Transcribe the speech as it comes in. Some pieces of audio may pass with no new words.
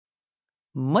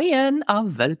Moin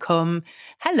and welcome.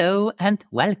 Hello and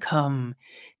welcome.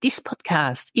 This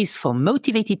podcast is for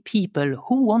motivated people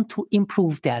who want to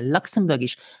improve their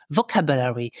Luxembourgish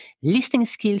vocabulary, listening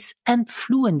skills, and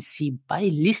fluency by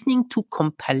listening to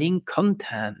compelling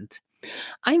content.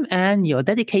 I'm Anne, your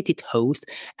dedicated host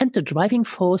and the driving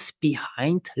force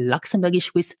behind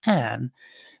Luxembourgish with Anne,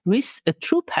 with a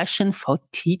true passion for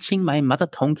teaching my mother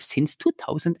tongue since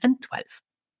 2012.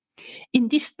 In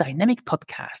this dynamic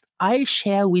podcast, I'll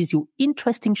share with you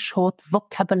interesting short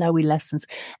vocabulary lessons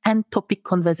and topic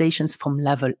conversations from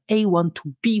level A1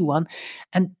 to B1,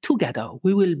 and together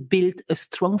we will build a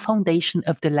strong foundation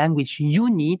of the language you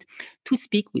need to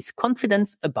speak with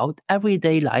confidence about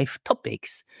everyday life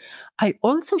topics. I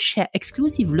also share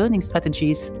exclusive learning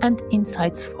strategies and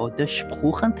insights for the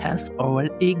Sprachentest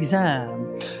oral exam.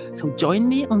 So join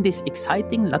me on this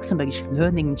exciting Luxembourgish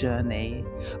learning journey.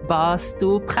 Bist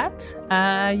du prêt?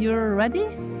 Are you ready?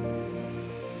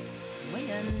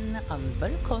 Moin and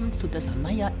welcome to this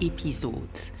Maya episode.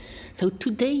 So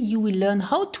today you will learn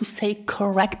how to say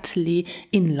correctly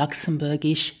in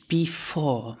Luxembourgish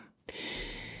before.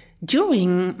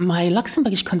 During my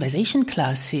Luxembourgish conversation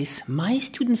classes, my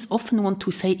students often want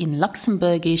to say in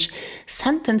Luxembourgish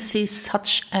sentences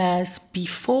such as,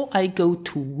 before I go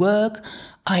to work,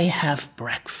 I have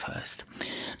breakfast.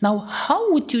 Now,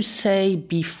 how would you say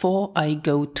before I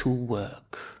go to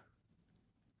work?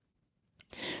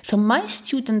 So my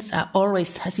students are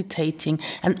always hesitating,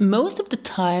 and most of the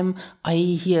time I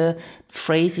hear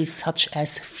phrases such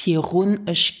as Virun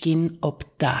ginn op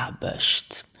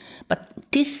d'Arbeit.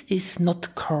 But this is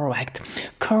not correct.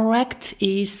 Correct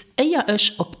is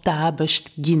Éier op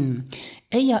d'Arbeit ginn.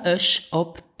 Éier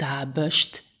op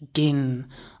d'Arbeit ginn.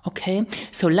 Okay,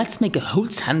 so let's make a whole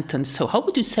sentence. So how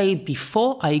would you say,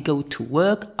 before I go to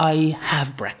work, I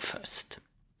have breakfast?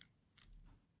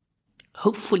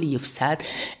 Hopefully you've said,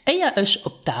 Éier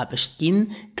op d'Arbeit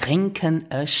ginn, drénken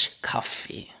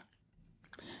Kaffi.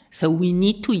 So we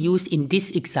need to use in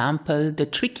this example the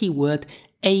tricky word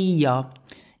Éier.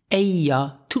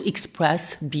 Éier to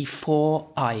express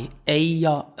before I.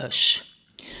 Éier.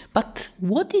 But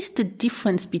what is the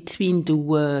difference between the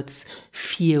words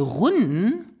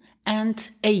Virun and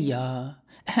Éier?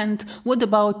 And what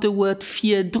about the word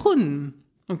virdrun?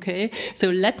 Okay, so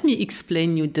let me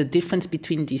explain you the difference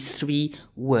between these three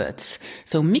words.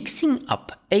 So mixing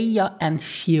up Éier and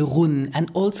Virun and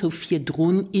also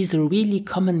virdrun is a really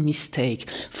common mistake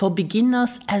for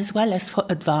beginners as well as for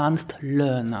advanced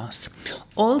learners.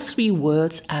 All three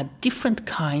words are different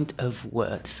kind of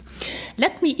words.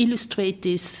 Let me illustrate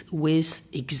this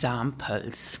with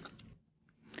examples.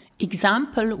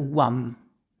 Example 1.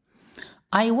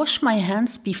 I wash my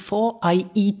hands before I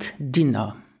eat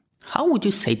dinner. How would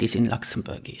you say this in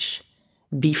Luxembourgish?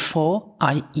 Before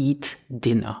I eat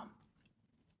dinner.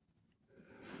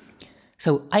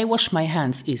 So, I wash my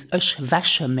hands is ich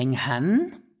wasche meine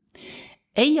Hände.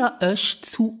 Éier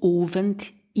zu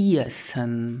Abend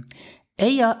essen.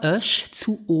 Éier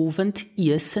zu Abend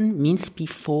essen means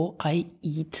before I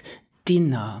eat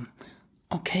dinner.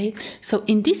 Okay, so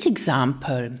in this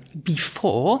example,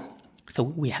 before, so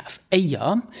we have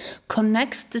Éier,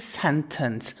 connects the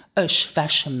sentence ich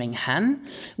wasche meine Hände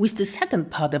with the second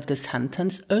part of the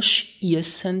sentence ich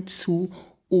essen zu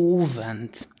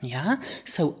Abend. Yeah?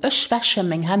 So ich wasche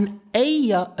meine Hände,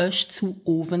 Éier zu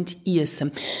Abend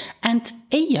essen. And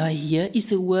Éier here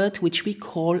is a word which we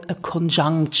call a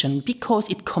conjunction because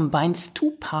it combines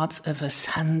two parts of a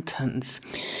sentence.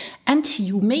 And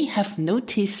you may have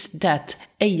noticed that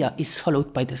Éier is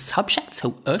followed by the subject,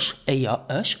 so ich,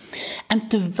 Éier,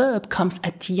 and the verb comes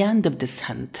at the end of the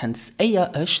sentence,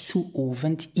 Éier zu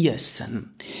Abend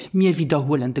essen. Wir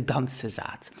wiederholen den ganzen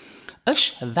Satz.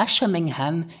 Ich wasche meine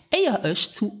Hände, Éier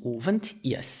zu Abend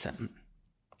essen.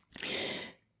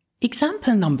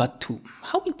 Example number 2.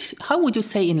 How would you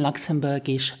say in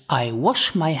Luxembourgish, I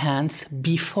wash my hands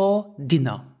before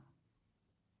dinner?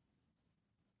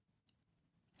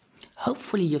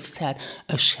 Hopefully you've said,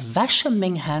 ich wasche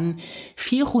meine Hände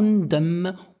virun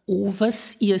dem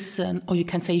Essen, or you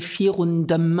can say virun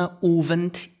dem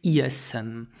Abend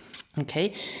essen.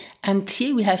 Okay, and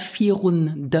here we have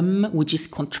virun dem, which is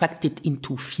contracted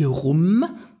into virum.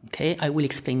 Okay, I will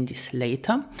explain this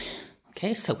later.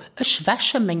 Okay, so ich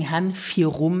wasche meine Hände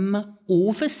virum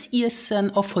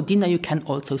essen, or for dinner you can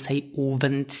also say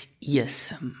Abend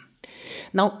essen.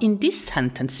 Now, in this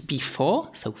sentence, before,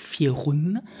 so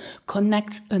virun,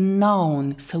 connects a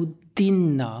noun, so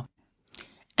dinner.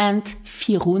 And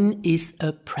Virun is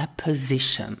a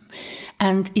preposition.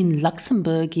 And in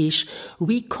Luxembourgish,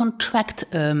 we contract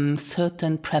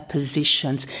certain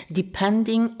prepositions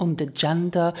depending on the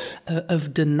gender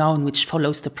of the noun which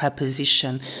follows the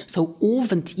preposition. So,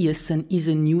 Oventiersen is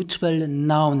a neutral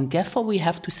noun. Therefore, we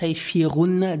have to say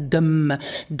Virun dem.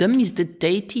 Dem is the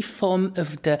dative form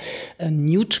of the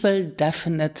neutral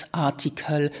definite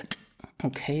article.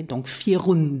 Okay, donc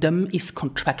Virun dem is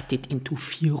contracted into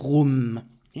Virum.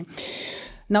 Okay.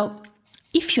 Now,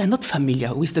 if you are not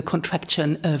familiar with the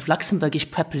contraction of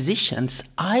Luxembourgish prepositions,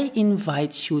 I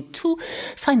invite you to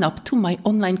sign up to my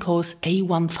online course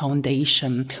A1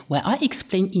 Foundation, where I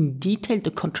explain in detail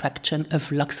the contraction of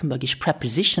Luxembourgish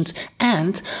prepositions,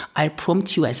 and I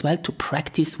prompt you as well to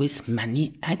practice with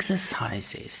many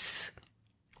exercises.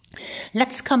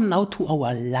 Let's come now to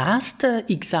our last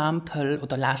example or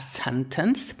the last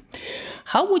sentence.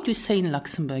 How would you say in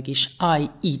Luxembourgish, I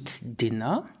eat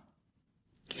dinner?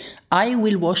 I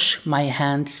will wash my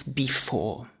hands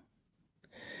before.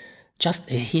 Just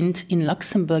a hint, in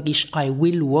Luxembourgish, I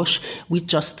will wash, we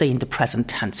just stay in the present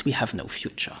tense, we have no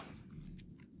future.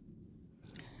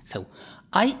 So,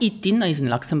 I eat dinner is in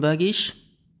Luxembourgish,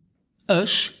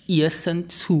 ich essen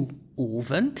zu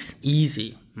Abend,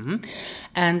 easy.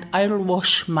 And I'll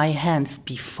wash my hands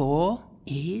before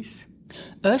is,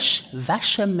 ich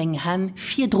wasche meine Hände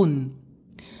virdrun.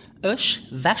 Ich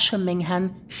wasche meine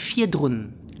Hände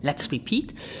virdrun. Let's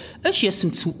repeat. Ich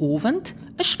esse zu Abend,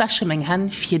 ich wasche meine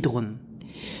Hände virdrun.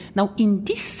 Now, in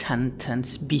this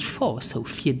sentence, before, so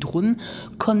virdrun,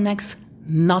 connects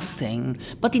nothing,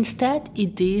 but instead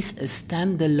it is a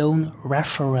standalone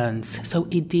reference. So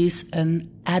it is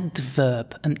an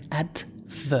adverb,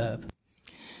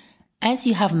 As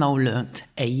you have now learned,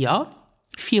 Éier,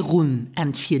 Virun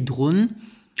and virdrun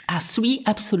are three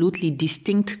absolutely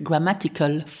distinct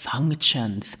grammatical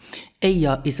functions.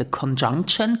 Éier is a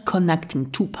conjunction connecting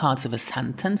two parts of a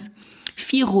sentence.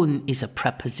 Virun is a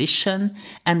preposition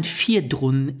and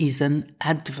virdrun is an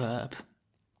adverb.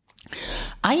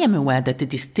 I am aware that the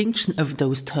distinction of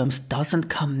those terms doesn't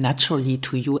come naturally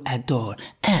to you at all.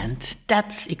 And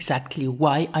that's exactly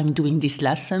why I'm doing this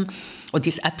lesson or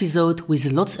this episode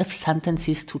with lots of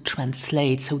sentences to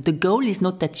translate. So the goal is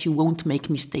not that you won't make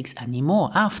mistakes anymore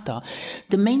after.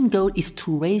 The main goal is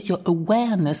to raise your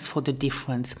awareness for the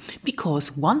difference.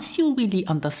 Because once you really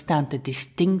understand the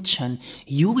distinction,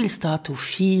 you will start to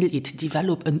feel it,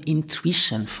 develop an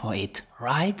intuition for it,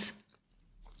 right?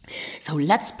 So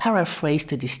let's paraphrase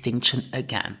the distinction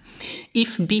again.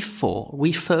 If before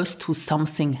refers to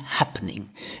something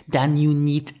happening, then you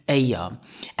need Éier.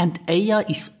 And Éier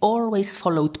is always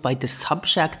followed by the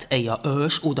subject Éier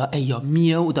euch oder Éier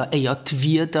mir oder Éier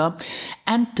twirder,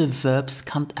 and the verbs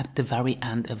come at the very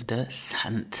end of the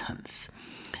sentence.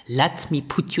 Let me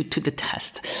put you to the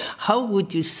test. How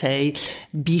would you say,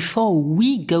 before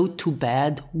we go to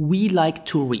bed, we like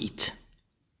to read?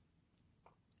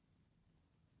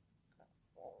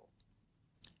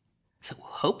 So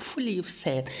hopefully you've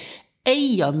said,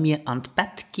 Éier mir an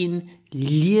Bett ginn,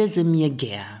 lese mir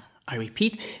gern. I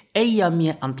repeat, Éier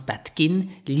mir an Bett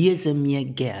ginn, lese mir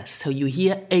gern. So you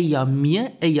hear Éier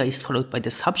mir, Éier is followed by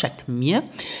the subject mir,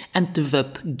 and the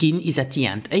verb ginn is at the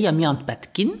end. Éier mir an Bett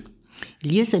ginn,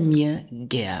 lese mir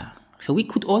gern. So we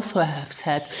could also have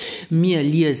said, mir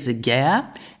lese gern,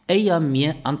 Éier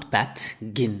mir an Bett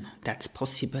ginn. That's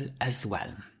possible as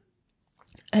well.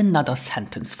 Another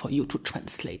sentence for you to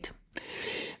translate.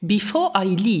 Before I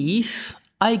leave,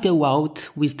 I go out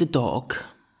with the dog.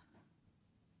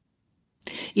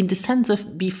 In the sense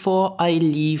of before I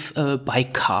leave by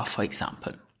car, for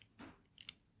example.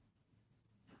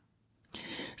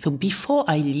 So before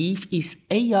I leave is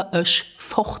Éier euch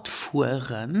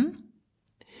fortfuhren,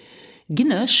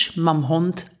 ginn ich mam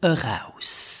Hund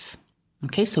raus.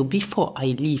 Okay, so before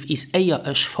I leave is Éier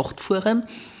euch fortfuhren,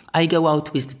 I go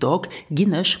out with the dog,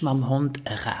 ginn ich mam Hund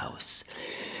raus.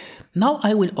 Now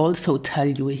I will also tell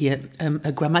you here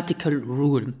a grammatical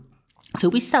rule. So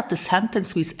we start the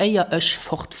sentence with Éier euch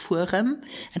fortfuhren,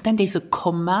 and then there's a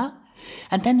comma,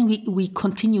 and then we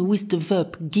continue with the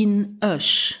verb ginn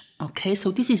euch. Okay,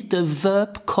 so this is the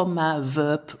verb, comma,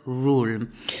 verb rule.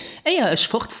 Éier euch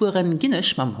fortfuhren, ginn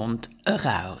ich mam Hund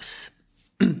raus.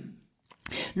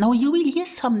 Now you will hear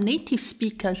some native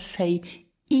speakers say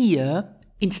ihr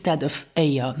instead of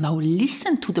Éier. Now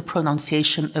listen to the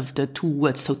pronunciation of the two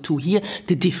words, so to hear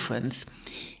the difference.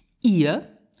 Ihr,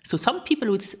 so some people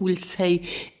will say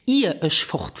ihr euch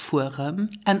fortfuhren,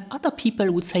 and other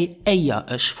people would say Éier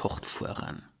euch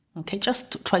fortfuhren. Okay,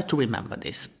 just try to remember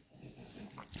this.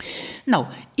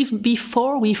 Now, if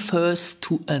before refers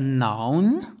to a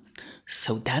noun,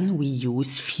 So then we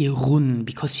use Virun,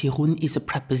 because Virun is a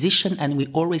preposition and we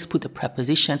always put a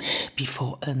preposition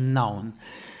before a noun.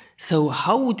 So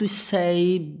how would you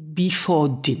say before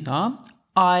dinner,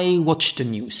 I watched the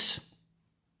news?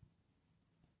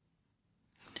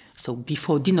 So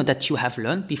before dinner that you have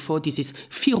learned, before this is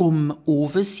Virum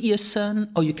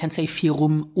oversessen, or you can say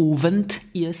Virum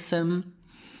oventessen.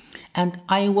 And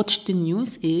I watched the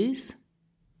news is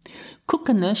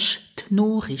Kuckenes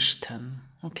Tnorichten.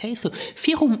 Okay, so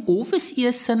Virum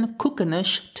oversessen,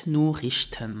 Kuckenes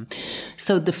Tnorichten.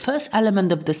 So the first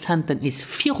element of the sentence is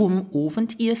Virum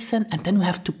oventessen, and then we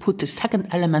have to put the second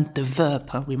element, the verb.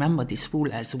 Remember this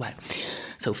rule as well.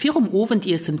 So Virum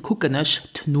oventessen,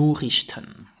 Kuckenes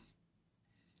Tnorichten.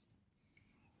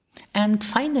 And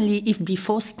finally, if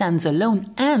before stands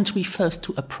alone and refers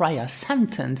to a prior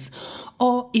sentence,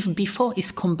 or if before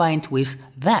is combined with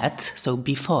that, so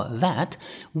before that,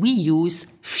 we use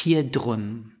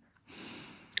virdrun.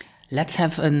 Let's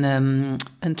have a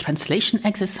translation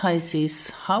exercises.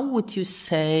 How would you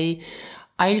say,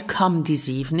 I'll come this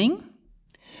evening,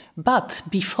 but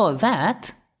before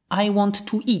that, I want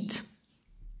to eat.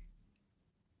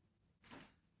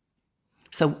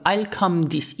 So I'll come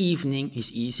this evening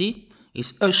is easy.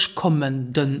 Is ich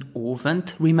kommen den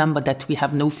Abend. Remember that we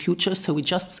have no future, so we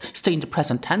just stay in the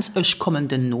present tense. Ich kommen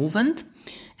den Abend.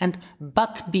 And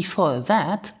but before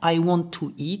that, I want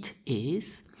to eat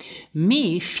is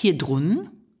me virdrun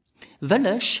will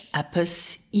ich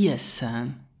etwas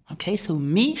essen. Okay, so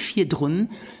me virdrun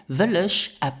will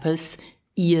ich etwas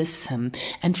essen.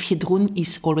 And virdrun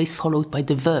is always followed by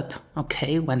the verb,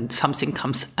 okay, when something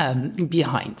comes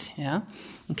behind, yeah.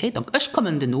 Okay, donc ich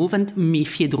komme den Abend, me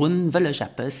virdrun will ich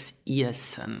etwas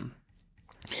essen.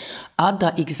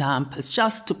 Other examples,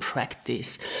 just to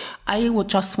practice. I would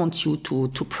just want you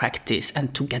to practice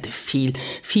and to get a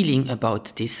feeling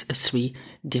about these three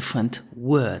different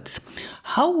words.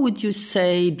 How would you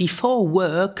say, before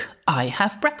work, I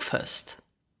have breakfast?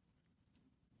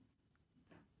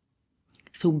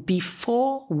 So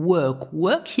before work,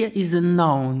 work here is a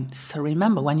noun. So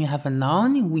remember, when you have a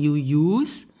noun, you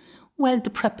use, well, the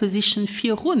preposition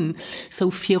Virun. So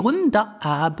Virun da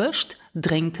Abend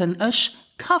drénken ich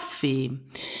Kaffi.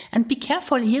 And be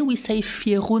careful, here we say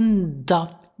Virun da.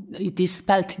 It is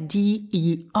spelled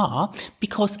D-E-R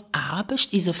because Abend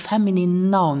is a feminine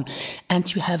noun.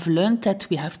 And you have learned that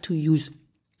we have to use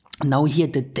now here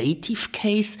the dative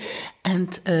case,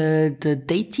 and the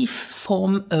dative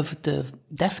form of the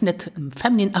definite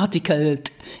feminine article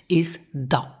is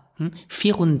da.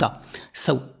 Virun da.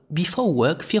 So before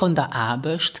work, Virun da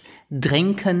Abend,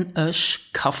 drénken ich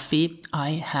Kaffi,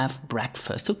 I have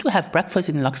breakfast. So to have breakfast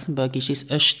in Luxembourgish is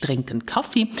ich drénken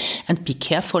Kaffi, and be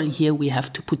careful here we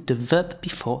have to put the verb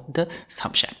before the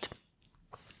subject.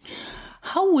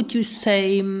 How would you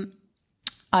say,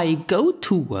 I go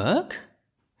to work,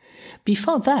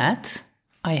 before that,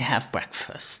 I have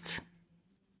breakfast?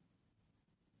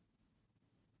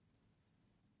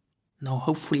 Now,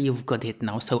 hopefully you've got it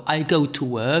now. So, I go to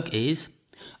work is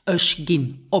ich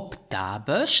ginn op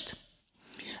d'Abend.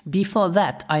 Before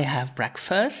that, I have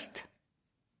breakfast.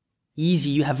 Easy,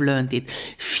 you have learned it.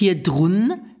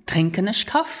 Virdrun drénken ich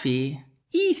Kaffi.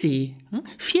 Easy.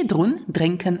 Virdrun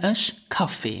drénken ich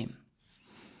Kaffi.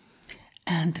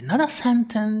 And another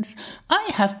sentence,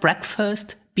 I have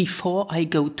breakfast before I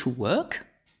go to work.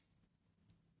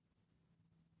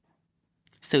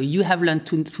 So you have learned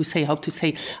to say how to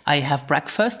say I have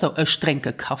breakfast or ich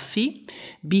trinke Kaffi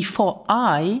before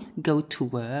I go to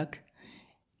work.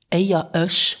 Éier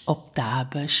ich op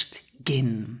d'Abend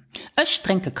ginn. Ich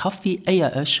trinke Kaffi,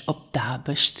 éier ich op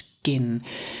d'Abend ginn.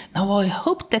 Now I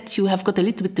hope that you have got a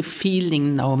little bit the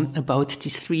feeling now about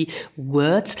these three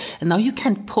words. And now you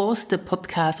can pause the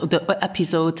podcast or the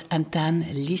episode and then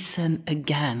listen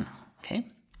again. Okay?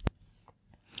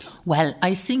 Well,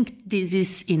 I think this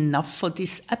is enough for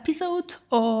this episode,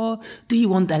 or do you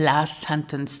want the last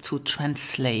sentence to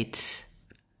translate?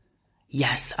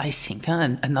 Yes, I think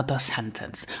another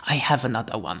sentence. I have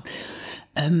another one.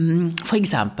 For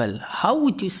example, how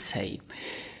would you say,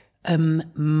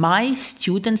 my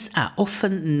students are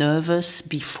often nervous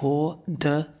before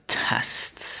the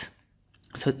test.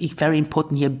 So it's very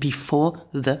important here, before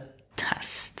the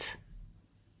test.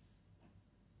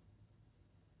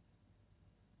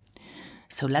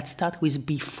 So let's start with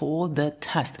before the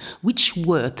test. Which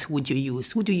word would you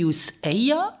use? Would you use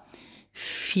Éier,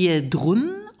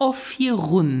 virdrun, or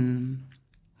Virun?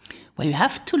 Well, you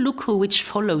have to look which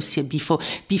follows here before.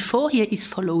 Before here is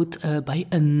followed by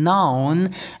a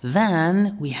noun.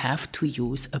 Then we have to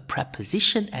use a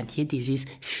preposition, and here this is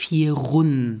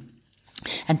Virun.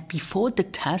 And before the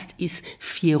test is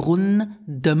Virun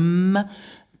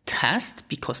test,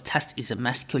 because test is a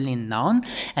masculine noun,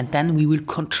 and then we will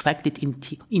contract it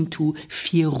into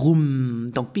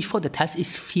Virum. Donc before the test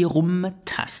is Virum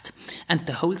test. And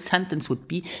the whole sentence would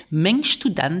be: Menge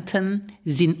Studenten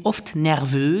sind oft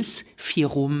nervös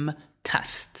Virum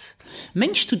test.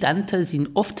 Menge Studenten sind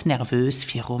oft nervös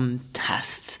Virum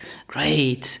test.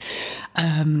 Great.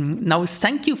 Now,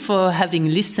 thank you for having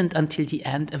listened until the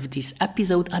end of this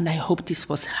episode, and I hope this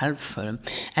was helpful.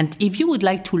 And if you would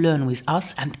like to learn with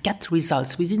us and get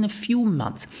results within a few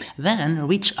months, then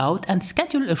reach out and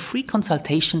schedule a free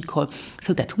consultation call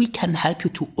so that we can help you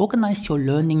to organize your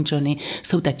learning journey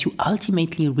so that you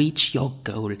ultimately reach your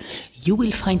goal. You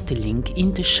will find the link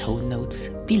in the show notes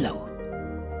below.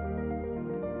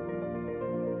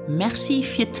 Merci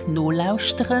fürs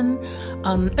Nolauscheren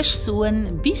an ech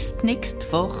soen bis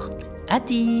nächst Woch.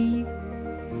 Adi!